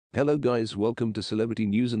Hello guys, welcome to Celebrity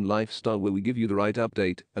News and Lifestyle, where we give you the right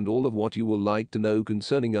update and all of what you will like to know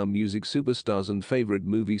concerning our music superstars and favorite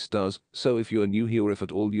movie stars. So if you are new here, or if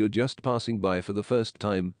at all you're just passing by for the first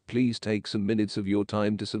time, please take some minutes of your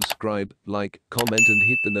time to subscribe, like, comment and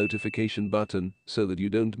hit the notification button so that you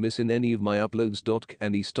don't miss in any of my uploads.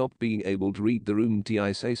 And he stopped being able to read the room.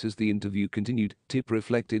 T.I. says as the interview continued. Tip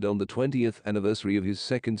reflected on the 20th anniversary of his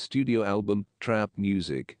second studio album, Trap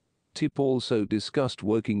Music. Tip also discussed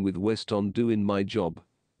working with West on Doin' My Job.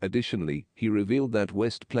 Additionally, he revealed that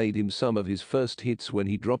West played him some of his first hits when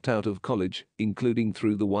he dropped out of college, including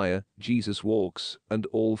Through the Wire, Jesus Walks, and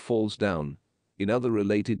All Falls Down. In other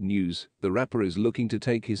related news, the rapper is looking to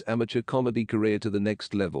take his amateur comedy career to the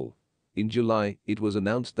next level. In July, it was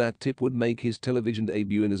announced that Tip would make his television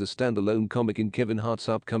debut as a standalone comic in Kevin Hart's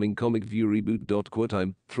upcoming Comic View reboot.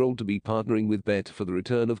 I'm thrilled to be partnering with Bet for the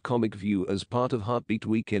return of Comic View as part of Heartbeat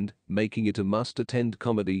Weekend, making it a must-attend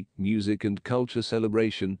comedy, music and culture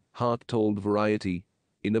celebration, Hart told Variety.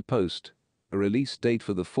 In a post, a release date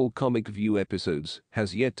for the full Comic View episodes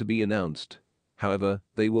has yet to be announced. However,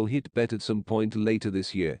 they will hit Bet at some point later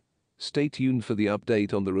this year. Stay tuned for the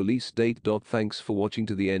update on the release date. Thanks for watching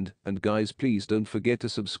to the end, and guys, please don't forget to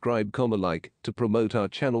subscribe, like, to promote our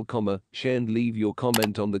channel, share and leave your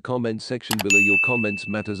comment on the comment section below. Your comments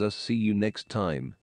matters us. See you next time.